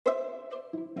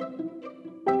All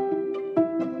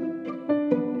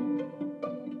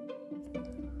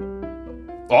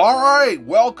right,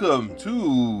 welcome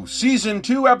to Season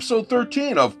 2, Episode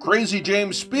 13 of Crazy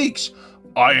James Speaks.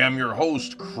 I am your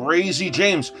host, Crazy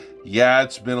James. Yeah,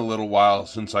 it's been a little while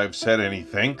since I've said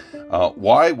anything.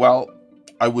 Why? Well,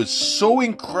 I was so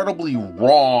incredibly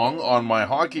wrong on my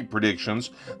hockey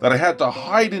predictions that I had to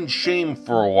hide in shame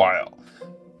for a while.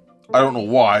 I don't know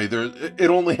why. It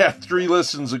only had 3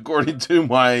 listens according to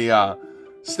my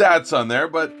stats on there,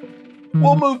 but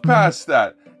we'll move past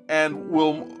that and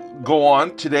we'll go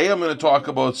on. Today I'm going to talk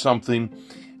about something,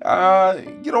 you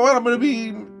know what, I'm going to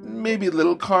be maybe a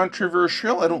little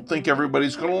controversial. I don't think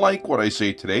everybody's going to like what I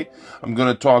say today. I'm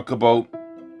going to talk about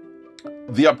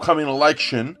the upcoming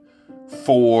election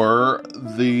for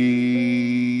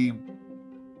the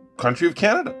country of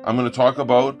Canada. I'm going to talk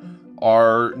about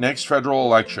our next federal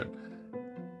election.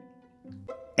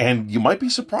 And you might be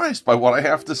surprised by what I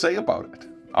have to say about it.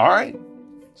 All right.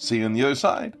 See you on the other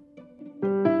side.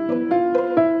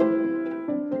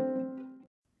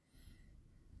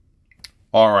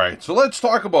 All right, so let's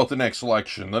talk about the next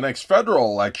election, the next federal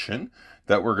election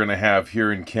that we're going to have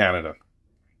here in Canada.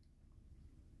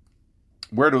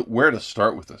 Where to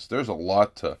start with this? There's a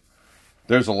lot to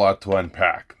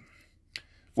unpack.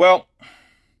 Well,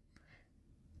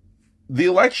 the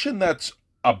election that's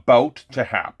about to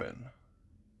happen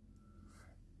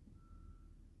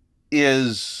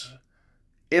has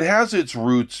its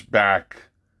roots back,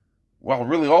 well,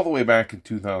 really all the way back in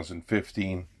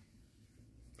 2015.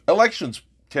 Elections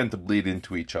tend to bleed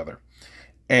into each other.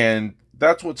 And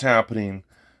that's what's happening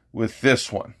with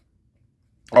this one.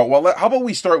 Oh, well, how about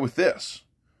we start with this?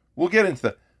 We'll get into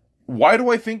that. Why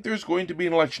do I think there's going to be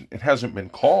an election? It hasn't been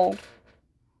called.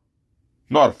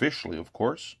 Not officially, of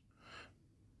course.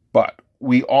 But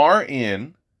we are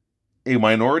in a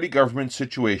minority government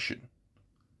situation.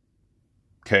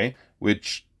 Okay?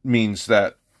 Which means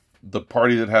that the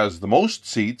party that has the most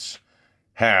seats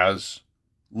has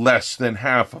less than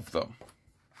half of them.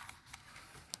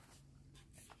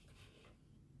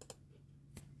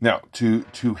 Now,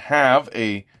 to have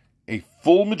a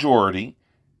full majority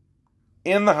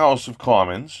in the House of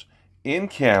Commons in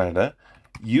Canada,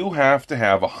 you have to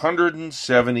have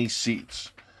 170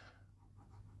 seats.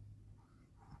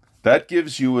 That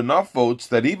gives you enough votes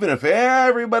that even if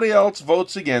everybody else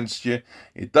votes against you,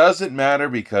 it doesn't matter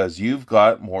because you've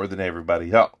got more than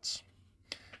everybody else.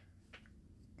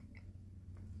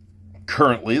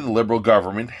 Currently, the Liberal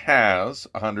government has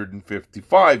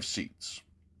 155 seats.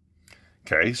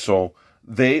 Okay, so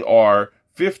they are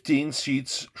 15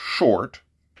 seats short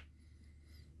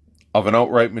of an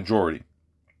outright majority.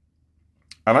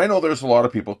 And I know there's a lot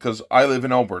of people, because I live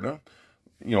in Alberta.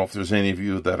 You know, if there's any of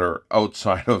you that are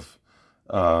outside of,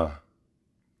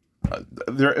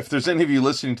 if there's any of you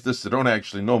listening to this that don't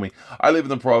actually know me, I live in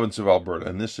the province of Alberta,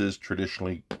 and this is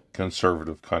traditionally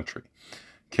conservative country.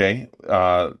 Okay,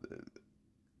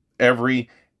 every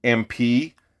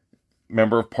MP,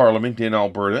 member of parliament in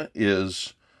Alberta,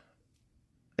 is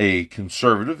a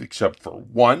conservative, except for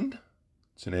one.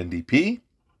 It's an NDP.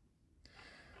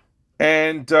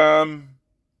 And,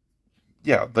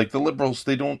 yeah, like the Liberals,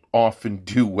 they don't often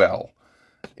do well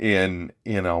in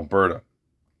Alberta.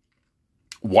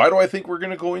 Why do I think we're going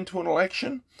to go into an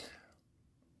election?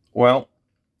 Well,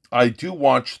 I do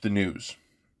watch the news.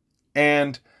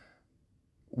 And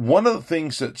one of the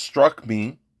things that struck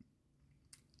me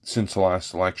since the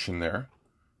last election there,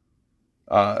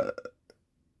 our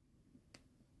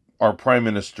Prime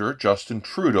Minister, Justin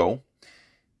Trudeau,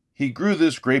 he grew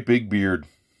this great big beard,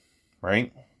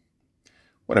 right?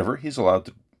 Whatever, he's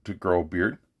allowed to grow a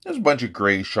beard. There's a bunch of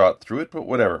gray shot through it, but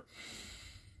whatever.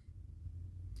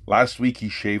 Last week he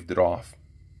shaved it off.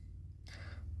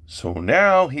 So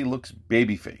now he looks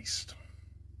baby-faced.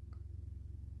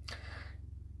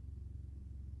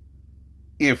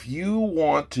 If you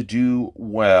want to do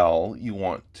well, you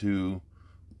want to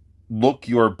look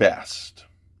your best.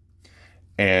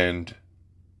 And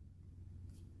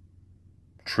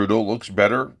Trudeau looks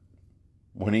better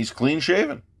when he's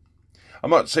clean-shaven. I'm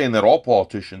not saying that all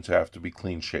politicians have to be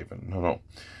clean-shaven. No.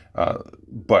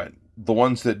 But the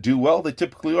ones that do well, they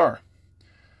typically are.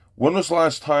 When was the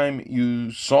last time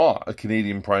you saw a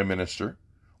Canadian Prime Minister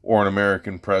or an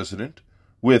American President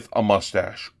with a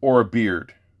mustache or a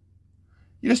beard?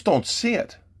 You just don't see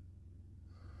it.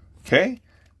 Okay?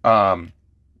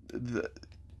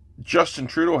 Justin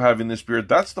Trudeau having this beard,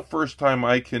 that's the first time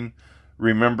I can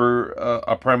remember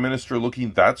a prime minister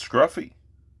looking that scruffy.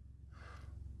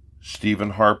 Stephen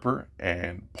Harper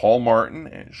and Paul Martin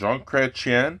and Jean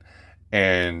Chrétien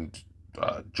and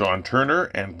John Turner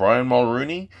and Brian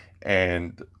Mulroney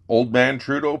and Old Man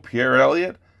Trudeau, Pierre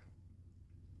Elliott.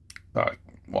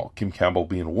 Well, Kim Campbell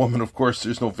being a woman, of course,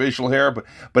 there's no facial hair, but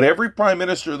every prime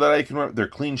minister that I can remember, they're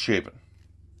clean shaven.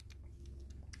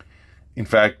 In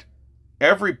fact,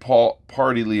 every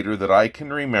party leader that I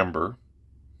can remember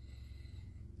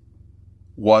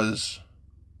was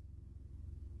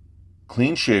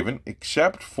clean shaven,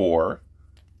 except for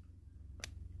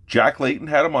Jack Layton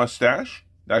had a mustache.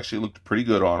 It actually looked pretty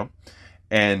good on him.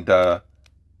 And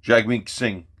Jagmeet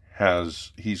Singh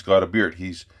he's got a beard.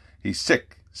 He's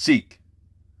Sikh.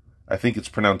 I think it's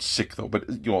pronounced Sikh though, but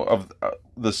of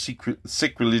the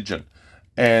Sikh religion.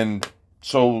 And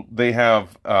so they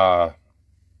have a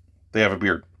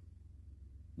beard.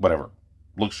 Whatever.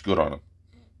 Looks good on him.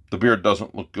 The beard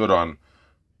doesn't look good on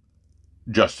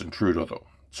Justin Trudeau though.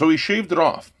 So he shaved it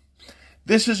off.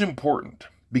 This is important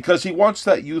because he wants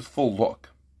that youthful look.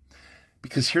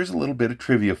 Because here's a little bit of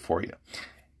trivia for you.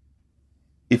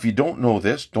 If you don't know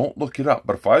this, don't look it up.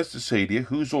 But if I was to say to you,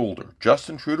 who's older,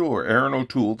 Justin Trudeau or Erin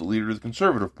O'Toole, the leader of the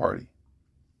Conservative Party?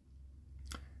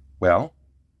 Well,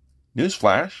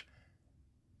 newsflash,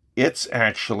 it's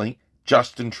actually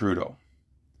Justin Trudeau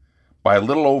by a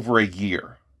little over a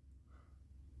year.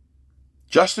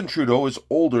 Justin Trudeau is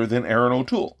older than Erin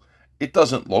O'Toole. It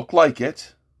doesn't look like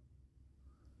it.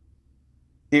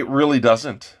 It really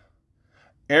doesn't.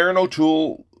 Erin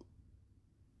O'Toole,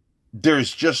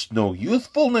 there's just no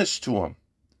youthfulness to him.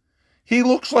 He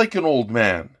looks like an old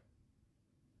man.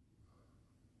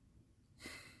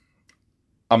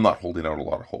 I'm not holding out a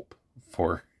lot of hope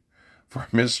for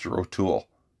Mr. O'Toole.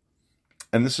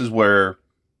 And this is where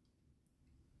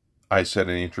I said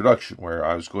in the introduction, where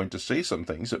I was going to say some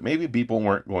things that maybe people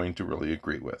weren't going to really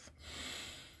agree with.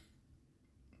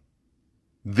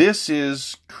 This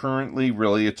is currently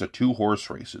really, it's a two-horse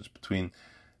race. It's between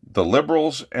the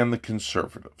Liberals and the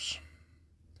Conservatives.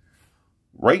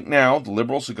 Right now, the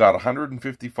Liberals have got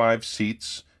 155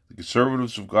 seats. The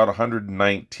Conservatives have got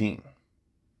 119.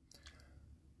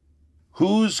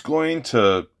 Who's going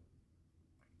to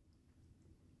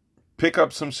pick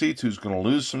up some seats? Who's going to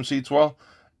lose some seats? Well,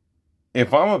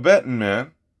 if I'm a betting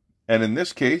man, and in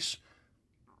this case,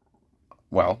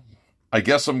 well, I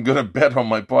guess I'm going to bet on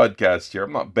my podcast here.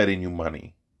 I'm not betting you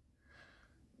money.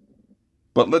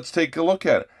 But let's take a look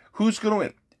at it. Who's going to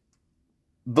win?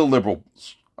 The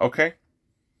Liberals, okay?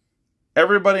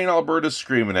 Everybody in Alberta is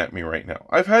screaming at me right now.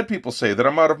 I've had people say that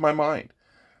I'm out of my mind.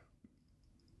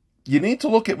 You need to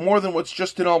look at more than what's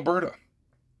just in Alberta.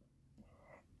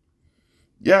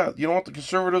 Yeah, you know what? The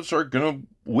Conservatives are going to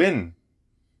win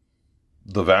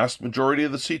the vast majority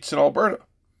of the seats in Alberta.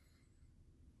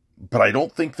 But I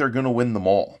don't think they're going to win them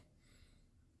all.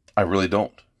 I really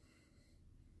don't.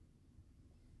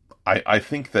 I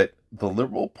think that the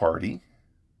Liberal Party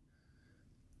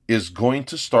is going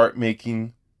to start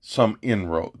making some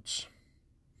inroads.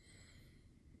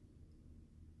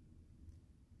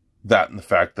 That and the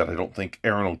fact that I don't think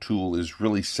Erin O'Toole is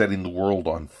really setting the world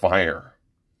on fire.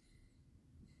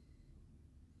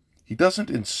 He doesn't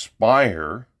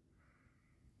inspire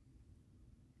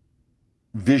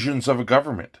visions of a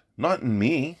government. Not in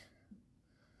me.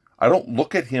 I don't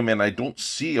look at him and I don't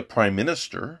see a prime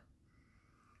minister.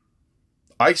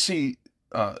 I see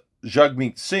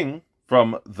Jagmeet Singh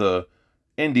from the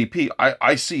NDP.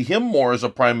 I see him more as a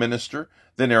prime minister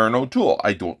than Erin O'Toole.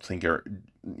 I don't think,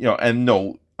 and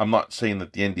no, I'm not saying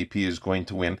that the NDP is going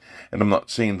to win, and I'm not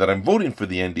saying that I'm voting for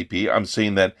the NDP. I'm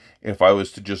saying that if I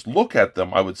was to just look at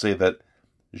them, I would say that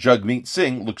Jagmeet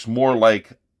Singh looks more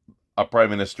like a prime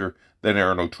minister than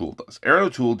Erin O'Toole does. Erin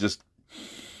O'Toole just...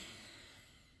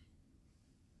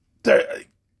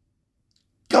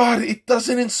 God, it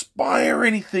doesn't inspire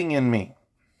anything in me.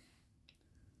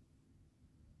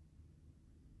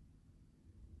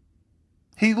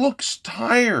 He looks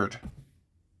tired.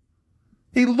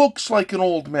 He looks like an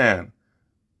old man.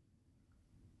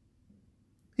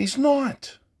 He's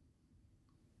not.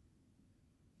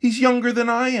 He's younger than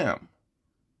I am.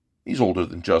 He's older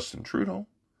than Justin Trudeau.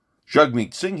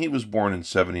 Jagmeet Singh, he was born in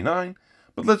 79.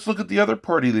 But let's look at the other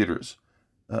party leaders.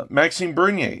 Maxime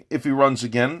Bernier, if he runs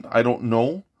again, I don't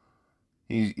know.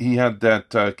 He had that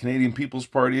Canadian People's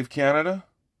Party of Canada.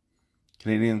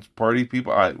 Canadian Party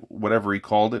people, whatever he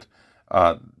called it.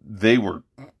 They were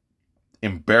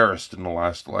embarrassed in the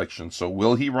last election. So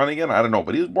will he run again? I don't know.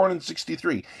 But he was born in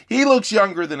 63. He looks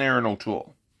younger than Erin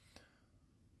O'Toole.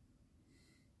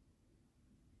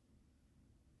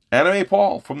 Anna May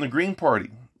Paul from the Green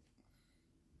Party.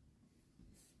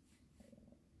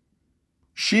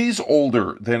 She's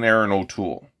older than Erin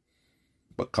O'Toole,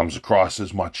 but comes across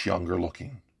as much younger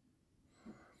looking.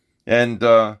 And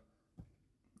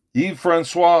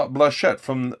Yves-François Blanchet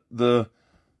from the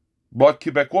Bloc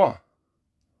Québécois.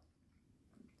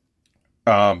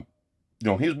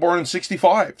 He's born in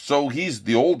 65, so he's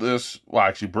the oldest. Well,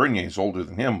 actually, Bernier's older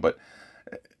than him, but,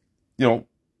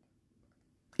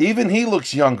 even he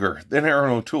looks younger than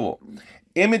Erin O'Toole.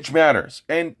 Image matters.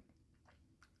 And,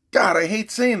 God, I hate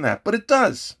saying that, but it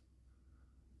does.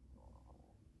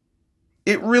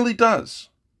 It really does.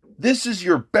 This is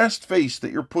your best face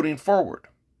that you're putting forward.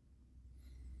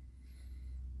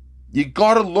 You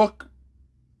gotta look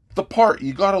the part.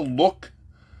 You gotta look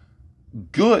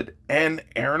good. And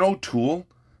Erin O'Toole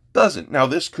doesn't. Now,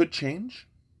 this could change.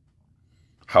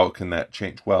 How can that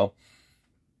change? Well,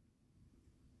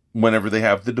 whenever they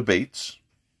have the debates,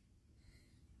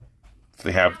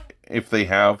 if they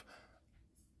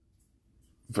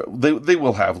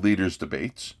will have leaders'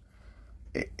 debates.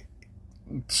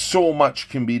 So much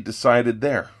can be decided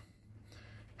there.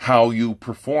 How you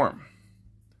perform.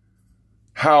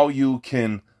 How you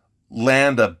can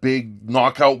land a big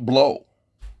knockout blow.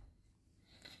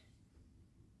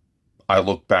 I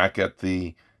look back at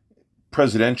the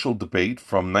presidential debate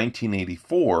from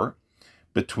 1984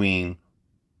 between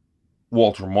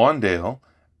Walter Mondale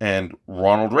and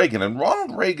Ronald Reagan. And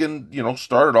Ronald Reagan,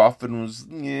 started off and was,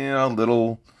 a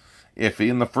little iffy.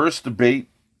 In the first debate,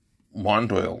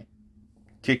 Mondale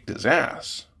kicked his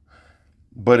ass.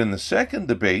 But in the second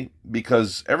debate,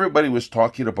 because everybody was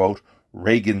talking about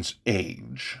Reagan's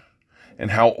age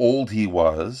and how old he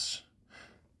was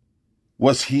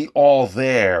he all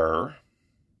there?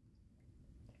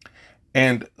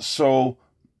 And so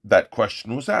that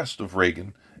question was asked of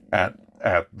Reagan at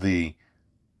the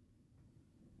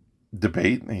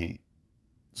debate. And he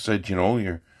said,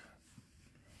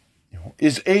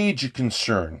 is age a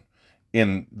concern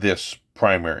in this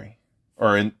primary?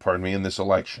 Or in this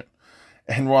election?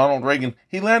 And Ronald Reagan,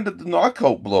 he landed the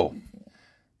knockout blow.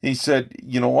 He said,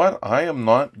 you know what? I am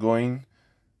not going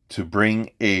to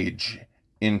bring age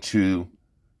into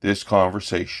this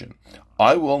conversation.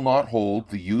 I will not hold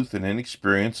the youth and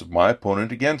inexperience of my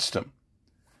opponent against him.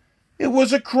 It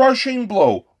was a crushing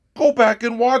blow. Go back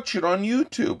and watch it on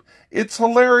YouTube. It's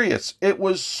hilarious. It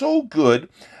was so good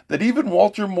that even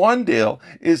Walter Mondale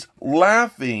is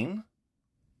laughing.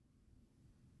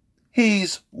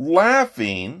 He's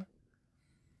laughing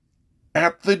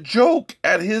at the joke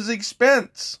at his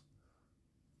expense.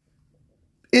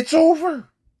 It's over,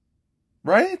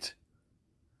 right?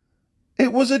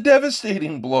 It was a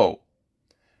devastating blow.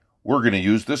 We're going to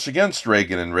use this against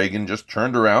Reagan. And Reagan just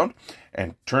turned around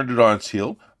and turned it on its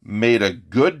heel, made a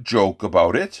good joke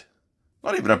about it.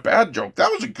 Not even a bad joke.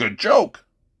 That was a good joke.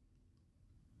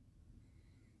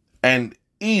 And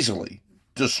easily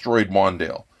destroyed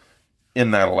Mondale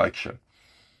in that election.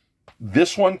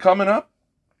 This one coming up,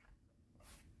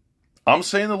 I'm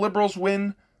saying the Liberals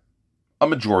win a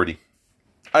majority.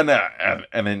 And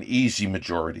an easy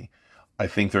majority. I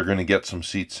think they're going to get some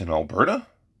seats in Alberta.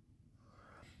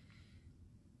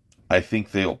 I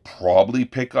think they'll probably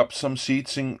pick up some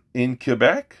seats in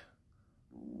Quebec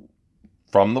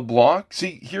from the Bloc.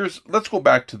 See, let's go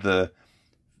back to the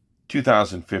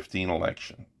 2015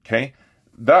 election, okay?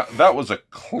 That was a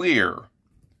clear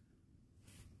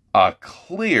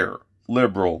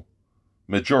Liberal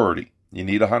majority. You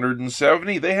need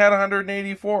 170. They had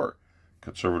 184.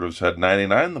 Conservatives had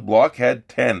 99. The Bloc had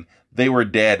 10. They were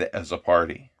dead as a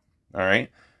party. All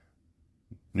right?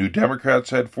 New Democrats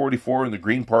had 44. In the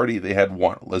Green Party, they had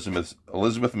 1.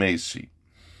 Elizabeth May's seat.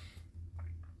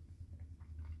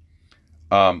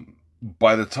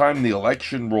 By the time the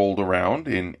election rolled around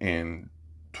in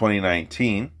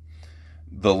 2019,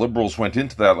 the Liberals went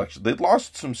into that election. They'd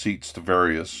lost some seats to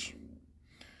various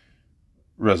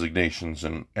resignations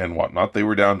and whatnot. They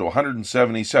were down to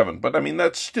 177. But,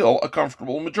 that's still a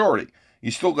comfortable majority.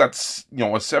 You still got, a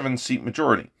 7-seat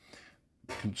majority.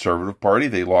 Conservative Party,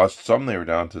 they lost some. They were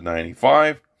down to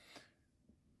 95.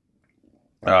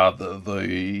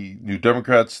 The New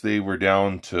Democrats, they were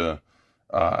down to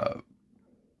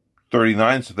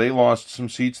 39, so they lost some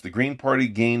seats. The Green Party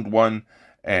gained 1,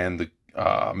 and the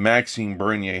Maxime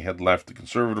Bernier had left the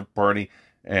Conservative Party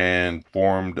and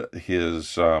formed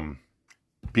his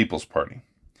People's Party.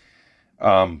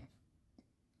 And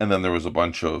then there was a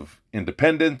bunch of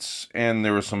independents, and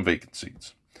there were some vacant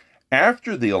seats.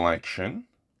 After the election,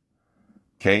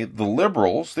 okay, the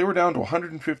Liberals, they were down to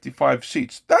 155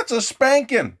 seats. That's a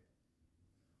spanking.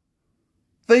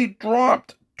 They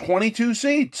dropped 22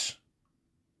 seats.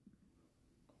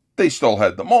 They still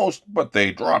had the most, but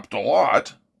they dropped a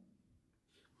lot.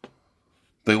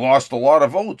 They lost a lot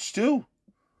of votes, too.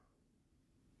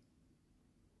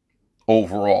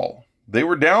 Overall, they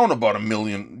were down about 1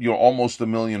 million, almost 1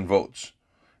 million votes.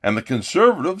 And the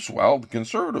Conservatives, the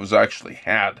Conservatives actually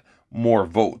had more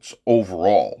votes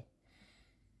overall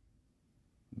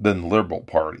than the Liberal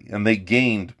Party. And they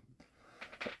gained,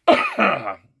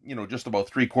 just about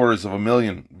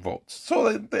 750,000 votes.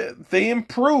 So they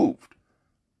improved.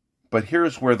 But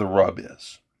here's where the rub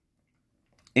is.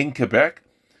 In Quebec,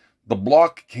 the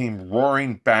Bloc came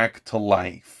roaring back to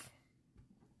life.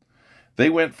 They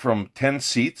went from 10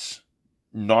 seats,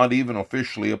 not even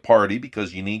officially a party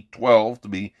because you need 12 to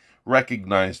be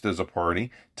recognized as a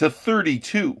party, to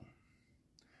 32.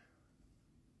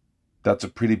 That's a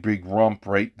pretty big rump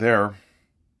right there.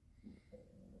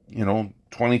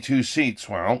 22 seats.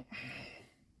 Well,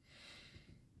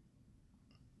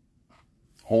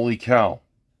 holy cow.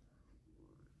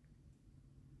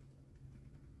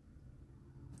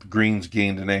 The Greens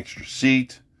gained an extra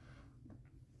seat.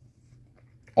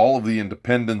 All of the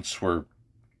independents were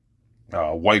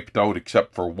wiped out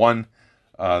except for one.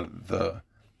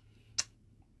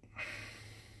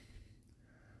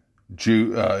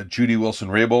 Judy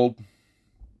Wilson-Raybould,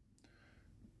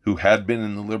 who had been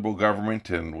in the Liberal government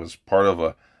and was part of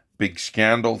a big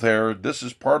scandal there. This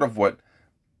is part of what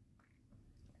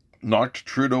knocked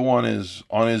Trudeau on his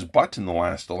butt in the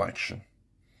last election.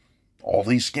 All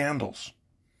these scandals.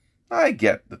 I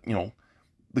get that,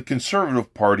 the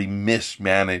Conservative Party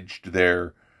mismanaged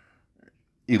their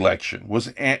election.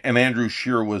 And Andrew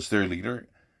Scheer was their leader.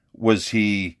 Was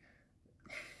he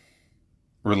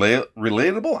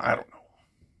relatable? I don't know.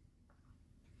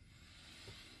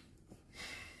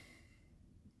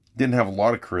 Didn't have a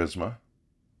lot of charisma.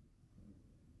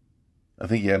 I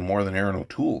think he had more than Erin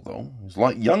O'Toole, though. He was a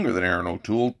lot younger than Erin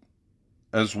O'Toole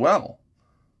as well.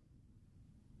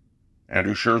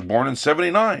 Andrew Scheer was born in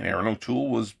 1979. Erin O'Toole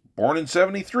was born in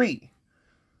 1973.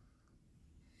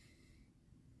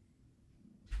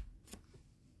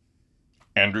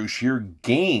 Andrew Scheer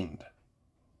gained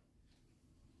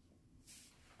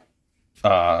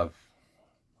how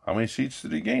many seats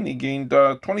did he gain? He gained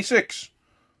 26.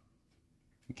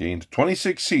 He gained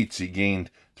 26 seats. He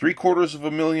gained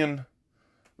 750,000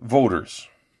 voters.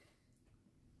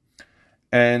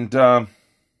 And,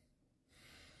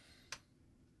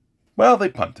 they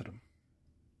punted him.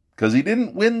 Because he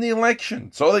didn't win the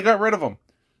election. So they got rid of him.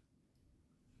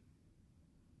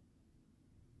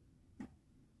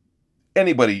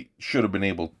 Anybody should have been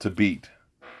able to beat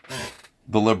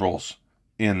the Liberals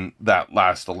in that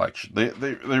last election. They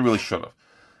really should have.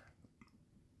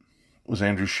 Was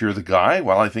Andrew Scheer the guy?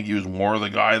 Well, I think he was more the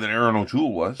guy than Erin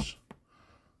O'Toole was.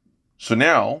 So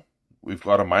now we've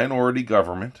got a minority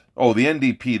government. Oh, the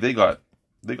NDP,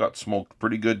 they got smoked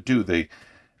pretty good too. They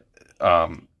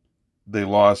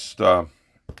lost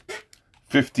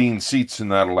 15 seats in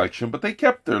that election, but they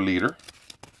kept their leader.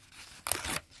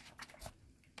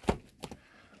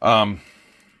 I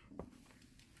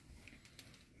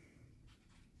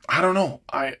don't know.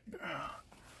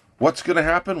 What's going to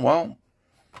happen? Well,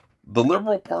 the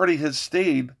Liberal Party has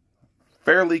stayed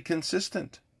fairly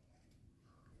consistent.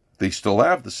 They still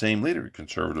have the same leader.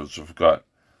 Conservatives have got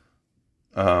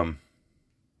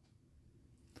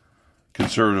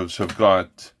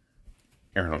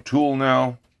Erin O'Toole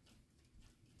now.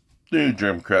 The New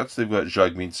Democrats, they've got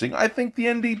Jagmeet Singh. I think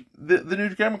the New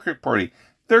Democratic Party,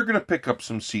 they're going to pick up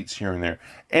some seats here and there.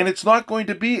 And it's not going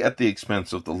to be at the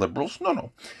expense of the Liberals.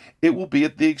 No. It will be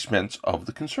at the expense of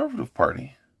the Conservative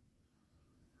Party.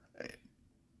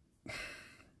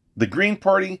 The Green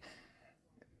Party,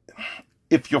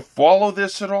 if you follow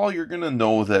this at all, you're going to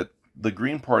know that the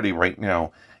Green Party right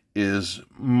now is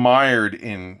mired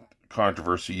in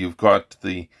controversy. You've got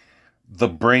the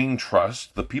brain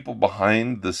trust, the people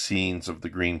behind the scenes of the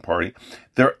Green Party.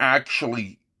 They're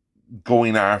actually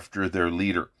going after their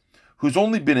leader, who's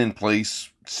only been in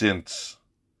place since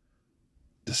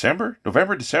November,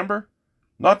 December.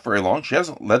 Not very long. She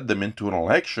hasn't led them into an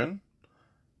election.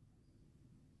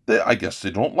 I guess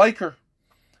they don't like her.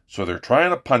 So they're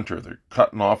trying to punt her. They're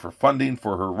cutting off her funding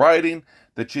for her riding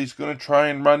that she's going to try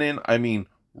and run in. I mean,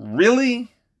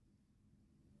 really?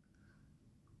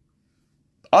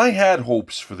 I had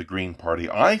hopes for the Green Party.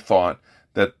 I thought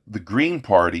that the Green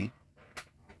Party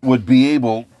would be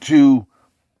able to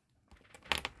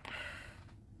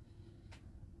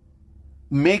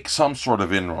make some sort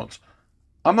of inroads.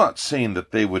 I'm not saying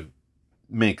that they would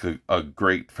make a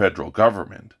great federal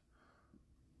government.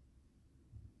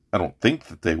 I don't think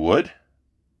that they would.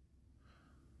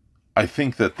 I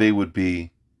think that they would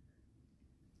be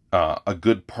a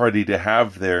good party to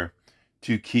have there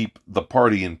to keep the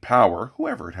party in power,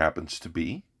 whoever it happens to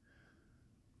be,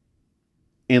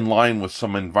 in line with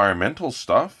some environmental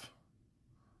stuff.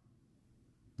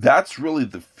 That's really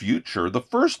the future. The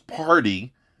first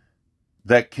party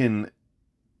that can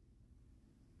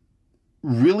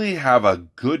really have a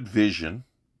good vision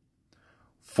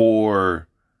for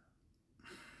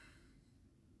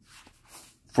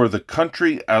the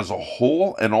country as a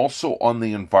whole and also on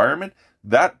the environment,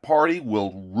 that party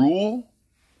will rule.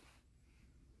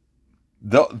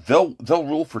 They'll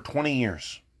rule for 20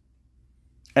 years,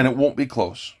 and it won't be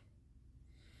close.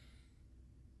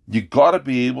 You got to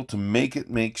be able to make it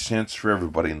make sense for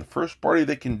everybody. And the first party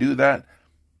that can do that,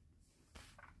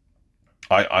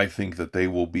 I think that they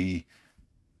will be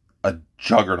a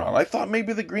juggernaut. I thought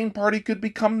maybe the Green Party could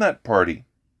become that party.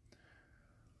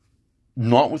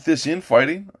 Not with this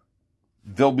infighting.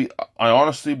 I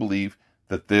honestly believe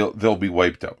that they'll be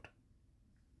wiped out.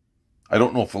 I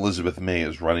don't know if Elizabeth May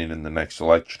is running in the next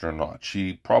election or not.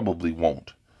 She probably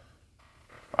won't.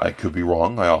 I could be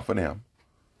wrong. I often am.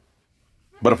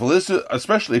 But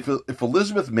especially if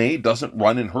Elizabeth May doesn't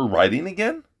run in her riding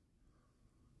again,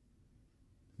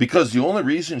 because the only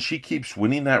reason she keeps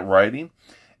winning that riding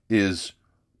is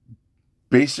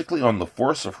basically on the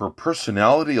force of her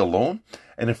personality alone.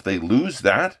 And if they lose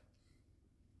that,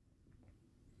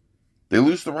 they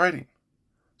lose the riding.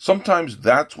 Sometimes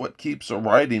that's what keeps a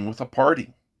riding with a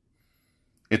party.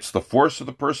 It's the force of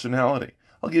the personality.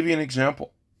 I'll give you an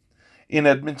example. In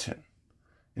Edmonton,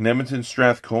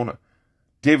 Strathcona,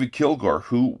 David Kilgour,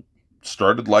 who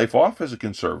started life off as a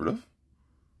Conservative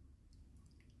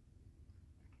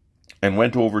and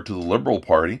went over to the Liberal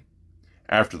Party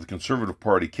after the Conservative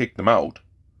Party kicked him out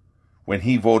when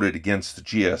he voted against the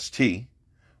GST,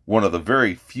 one of the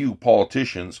very few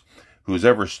politicians who's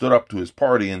ever stood up to his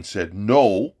party and said,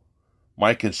 no,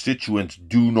 my constituents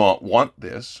do not want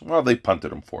this. Well, they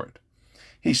punted him for it.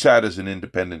 He sat as an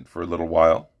independent for a little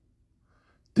while.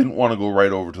 Didn't want to go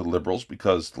right over to the Liberals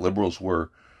because the Liberals were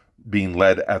being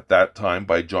led at that time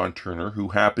by John Turner, who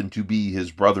happened to be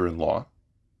his brother-in-law.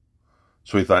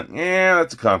 So he thought,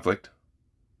 that's a conflict.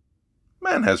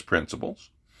 Man has principles.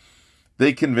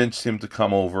 They convinced him to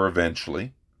come over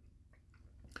eventually.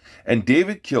 And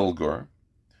David Kilgour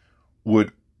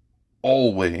would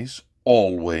always,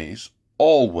 always,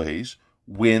 always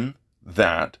win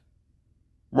that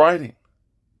riding.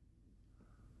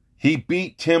 He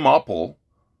beat Tim Uppal,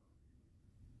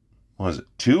 was it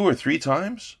 2 or 3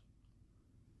 times?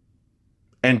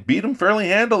 And beat him fairly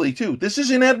handily too. This is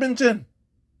in Edmonton,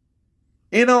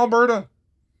 in Alberta.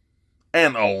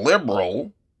 And a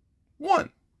Liberal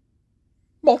won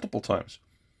multiple times.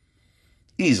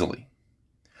 Easily.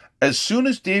 As soon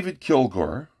as David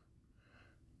Kilgour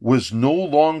was no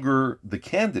longer the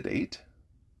candidate,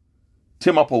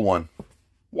 Tim Uppal won,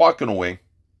 walking away.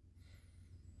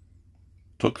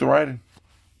 Took the riding.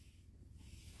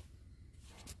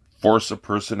 Force of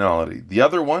personality. The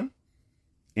other one,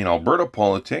 in Alberta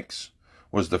politics,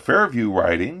 was the Fairview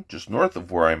riding, just north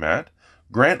of where I'm at.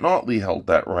 Grant Notley held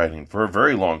that riding for a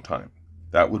very long time.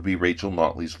 That would be Rachel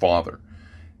Notley's father.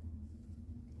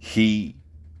 He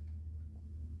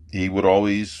would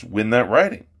always win that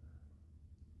riding.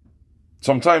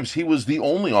 Sometimes he was the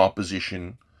only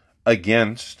opposition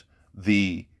against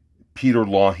the Peter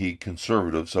Lougheed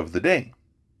Conservatives of the day.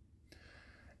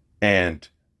 And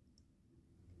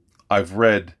I've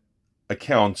read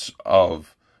accounts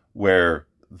of where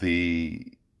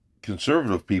the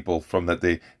Conservative people from that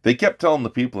day, they kept telling the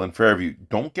people in Fairview,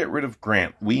 don't get rid of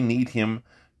Grant. We need him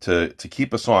to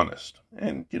keep us honest.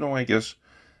 And, I guess,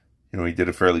 he did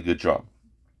a fairly good job.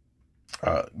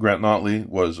 Grant Notley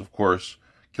was, of course,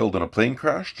 killed in a plane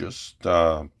crash just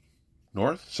south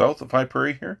of High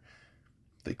Prairie here.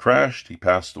 They crashed. He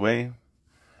passed away.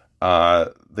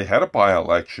 They had a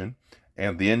by-election,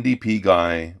 and the NDP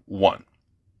guy won.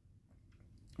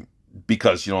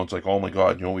 Because, it's like, oh my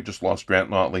God, we just lost Grant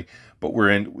Notley, but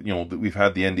we've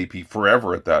had the NDP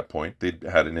forever at that point. They'd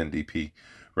had an NDP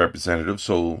representative.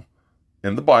 So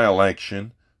in the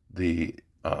by-election, the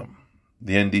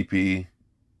NDP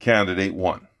candidate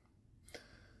won.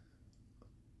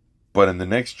 But in the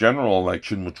next general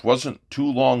election, which wasn't too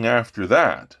long after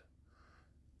that,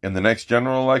 in the next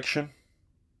general election,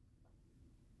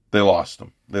 they lost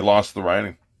him. They lost the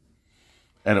riding.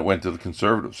 And it went to the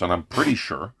Conservatives. And I'm pretty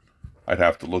sure, I'd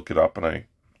have to look it up, and I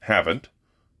haven't.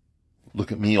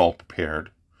 Look at me all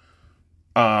prepared.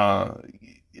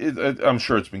 I'm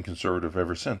sure it's been Conservative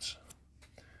ever since.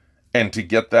 And to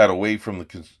get that away from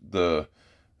the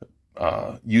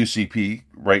UCP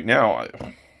right now,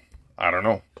 I don't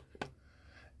know.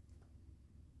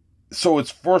 So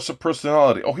it's force of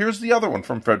personality. Oh, here's the other one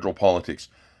from federal politics.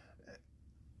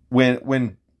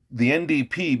 When the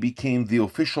NDP became the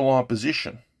official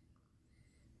opposition,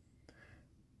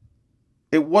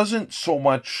 it wasn't so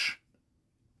much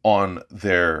on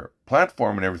their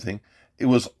platform and everything. It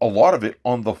was a lot of it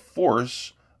on the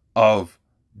force of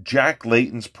Jack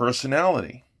Layton's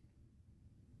personality.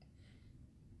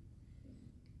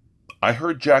 I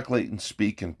heard Jack Layton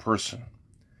speak in person.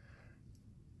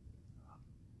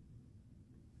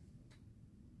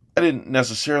 I didn't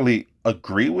necessarily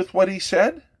agree with what he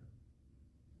said,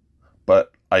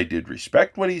 but I did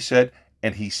respect what he said,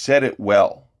 and he said it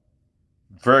well.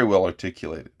 Very well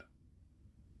articulated.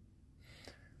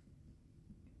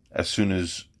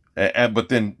 But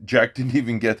then Jack didn't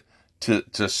even get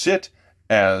to sit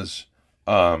as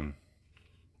the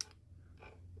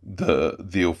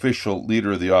official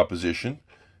leader of the opposition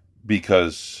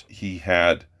because he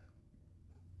had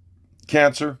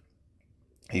cancer.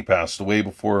 He passed away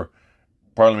before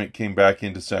Parliament came back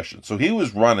into session. So he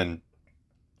was running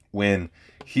when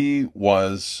he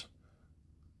was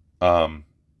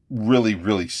really,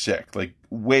 really sick, like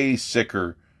way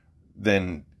sicker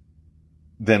than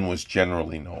was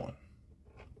generally known.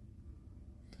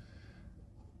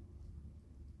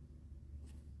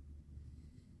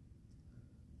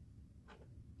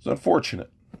 It's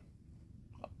unfortunate.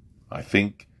 I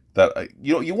think that,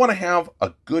 you want to have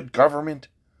a good government,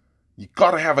 you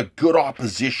got to have a good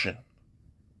opposition.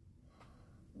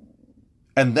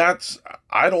 And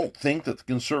I don't think that the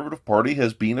Conservative Party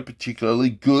has been a particularly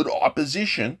good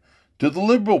opposition to the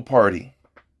Liberal Party.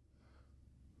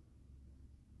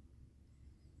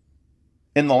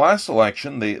 In the last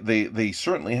election, they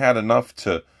certainly had enough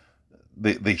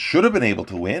they should have been able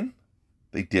to win.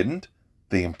 They didn't.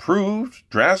 They improved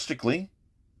drastically.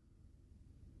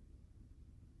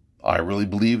 I really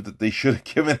believe that they should have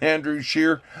given Andrew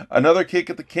Scheer another kick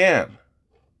at the can.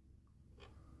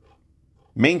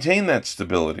 Maintain that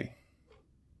stability.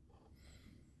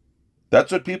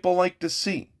 That's what people like to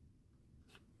see.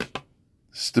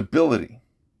 Stability.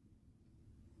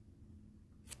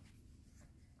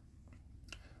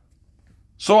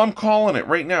 So I'm calling it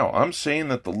right now. I'm saying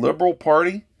that the Liberal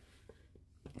Party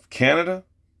of Canada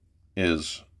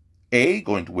is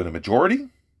going to win a majority,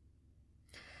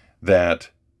 that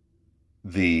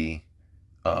the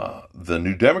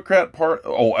New Democrat Party,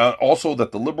 also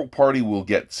that the Liberal Party will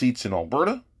get seats in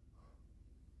Alberta.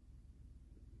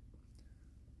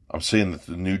 I'm saying that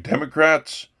the New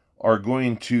Democrats are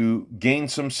going to gain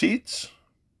some seats.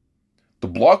 The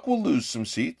Bloc will lose some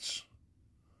seats.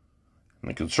 And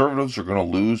the Conservatives are going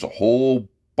to lose a whole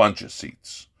bunch of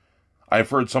seats. I've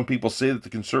heard some people say that the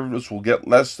Conservatives will get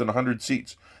less than 100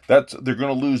 seats. They're going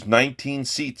to lose 19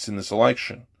 seats in this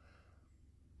election.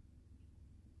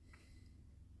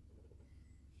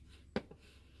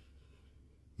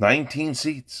 $19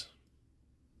 seats.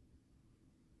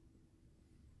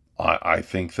 I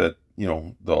think that,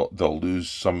 they'll lose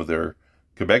some of their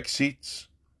Quebec seats,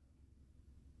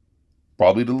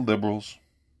 probably to the Liberals.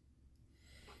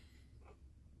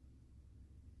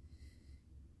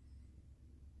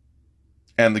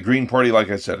 And the Green Party, like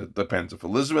I said, it depends. If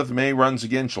Elizabeth May runs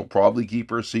again, she'll probably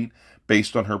keep her seat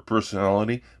based on her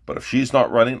personality. But if she's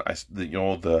not running,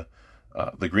 the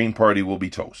Green Party will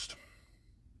be toast.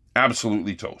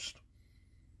 Absolutely toast.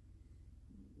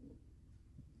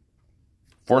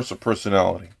 Force of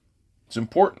personality. It's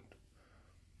important.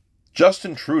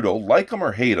 Justin Trudeau, like him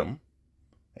or hate him,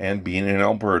 and being in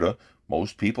Alberta,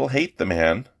 most people hate the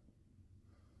man.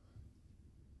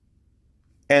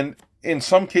 And in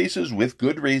some cases, with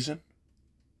good reason.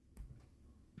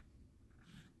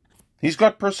 He's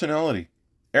got personality.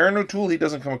 Aaron O'Toole, he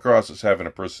doesn't come across as having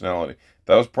a personality.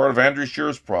 That was part of Andrew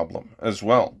Scheer's problem as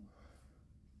well.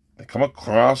 They come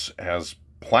across as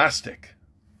plastic.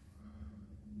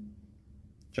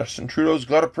 Justin Trudeau's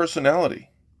got a personality.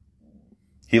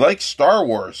 He likes Star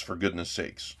Wars, for goodness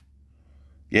sakes.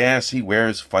 Yes, he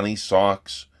wears funny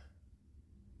socks.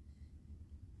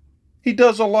 He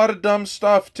does a lot of dumb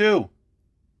stuff, too.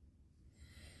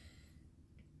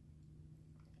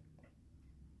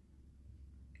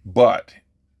 But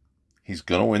he's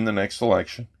going to win the next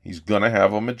election. He's going to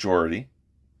have a majority.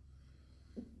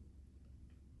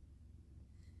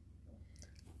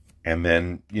 And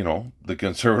then, the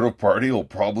Conservative Party will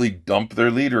probably dump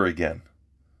their leader again.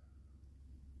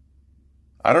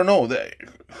 I don't know.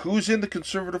 Who's in the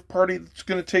Conservative Party that's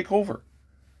going to take over?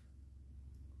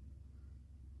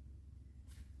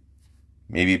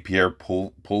 Maybe Pierre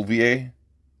Poilievre?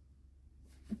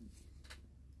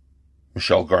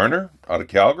 Michelle Garner out of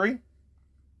Calgary?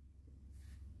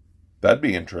 That'd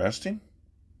be interesting.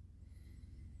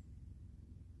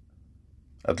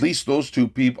 At least those two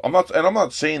people. I'm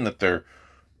not saying that they're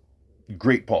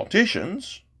great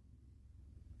politicians.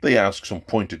 They ask some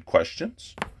pointed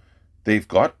questions. They've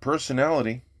got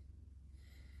personality.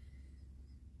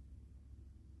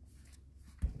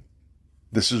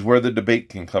 This is where the debate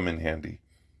can come in handy.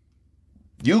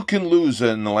 You can lose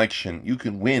an election. You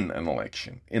can win an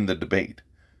election in the debate.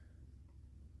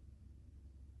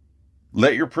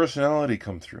 Let your personality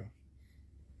come through.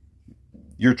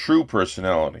 Your true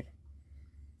personality.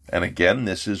 And again,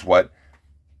 this is what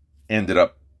ended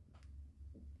up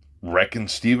wrecking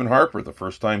Stephen Harper the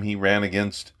first time he ran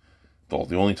against, well,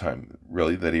 the only time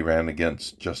really that he ran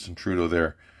against Justin Trudeau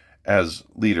there as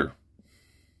leader.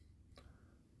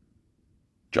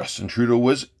 Justin Trudeau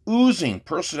was oozing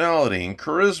personality and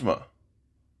charisma.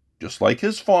 Just like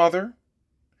his father.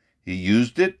 He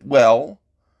used it well.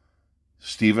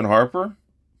 Stephen Harper,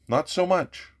 not so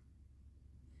much.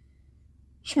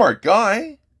 Smart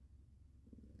guy.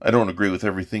 I don't agree with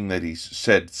everything that he's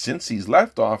said since he's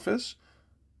left office.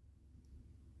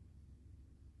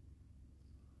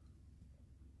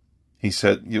 He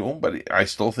said, but I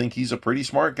still think he's a pretty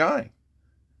smart guy.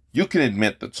 You can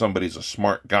admit that somebody's a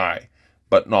smart guy,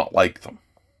 but not like them.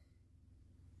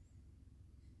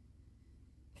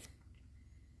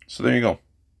 So there you go.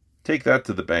 Take that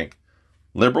to the bank.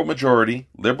 Liberal majority,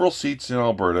 Liberal seats in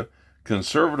Alberta.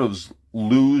 Conservatives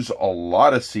lose a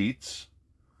lot of seats.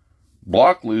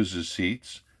 Bloc loses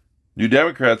seats. New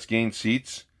Democrats gain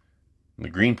seats. And the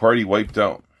Green Party wiped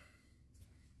out.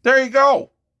 There you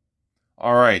go.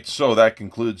 All right, so that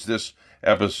concludes this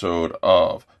episode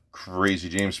of Crazy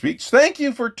James Speaks. Thank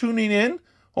you for tuning in.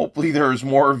 Hopefully there's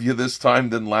more of you this time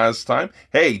than last time.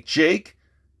 Hey, Jake,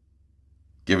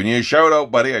 giving you a shout out,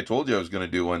 buddy. I told you I was going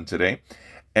to do one today.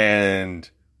 And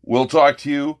we'll talk to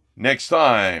you next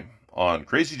time on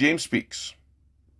Crazy James Speaks.